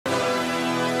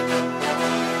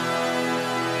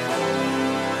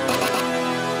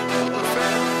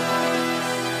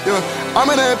I'm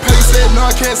in that Percocet, no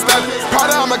I can't stop it.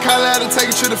 Prada on my collar, to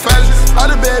take it to the Follies. All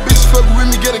the bad bitches fuckin'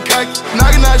 with me, getting cocky.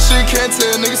 Knockin that shit, can't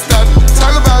tell niggas stop it.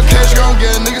 Talk about cash, gon'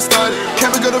 get a nigga started. Can't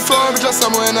be good to floor, bitch, I'm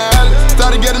somewhere in the alley.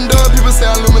 Started getting dope, people say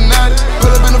I'm Illuminati. Pull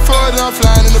up in the Ford, and I'm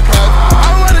flying in the Prada. I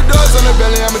want the doors on the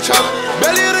belly, I'm a chopper.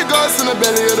 Belly of the ghost and the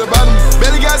belly of the bottom.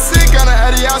 Belly got sick, on the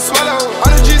Addy I swallow. On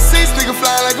the G6, nigga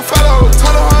flying like a Fallow.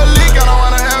 Told the whole league, I don't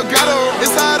want a gato.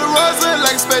 It's how the roads look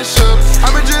like a spaceship.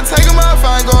 I'ma just take 'em off,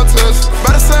 I ain't gon' touch.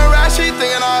 By the sunrise, she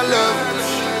thinking all love.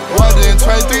 Walked in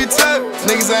 23 tap.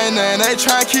 Niggas ain't nothing, they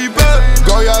tryna keep up.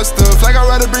 Go y'all stuff like I'd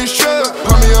rather bring strip.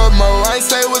 Put me up more, I ain't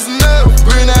say it was enough.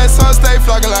 Green ass on stay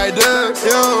flocking like ducks.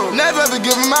 Yo, never ever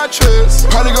give 'em my trust.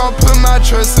 Probably gon' put my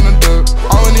trust in the duck.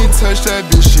 I don't need to touch that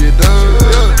bitch, shit does.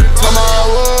 Yeah. Told my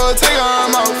wood, take her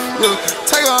arm off. Yeah.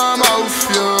 Take her arm off,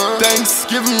 yeah.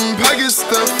 Thanksgiving pocket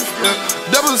stuff, yeah.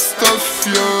 Double stuff,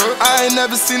 yeah. I ain't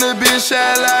never seen a bitch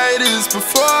act like this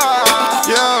before.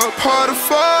 Yeah, part of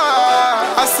four.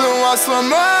 I still want some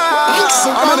more.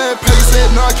 I'm in that Percocet,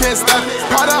 no I can't stop it.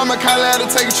 Prada on my collar, to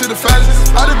take it to the Follies.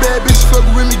 All the bad bitches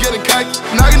fuckin' with me, getting cocky.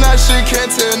 Knockin that shit,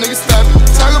 can't tell niggas stop it.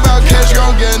 Talk about cash,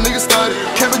 gon' get a nigga started.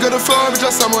 Can't be good to floor, bitch,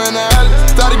 I'm somewhere in the alley.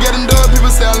 Started getting dope,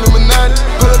 people say I'm Illuminati.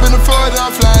 Pull up in the Ford, and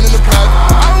I'm flying in the Prada.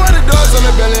 I want the doors on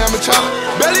the belly, I'm a chopper.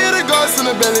 Belly of the ghost and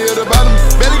the belly of the bottom.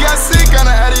 Belly got sick, on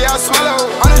the Addy I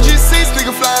swallow.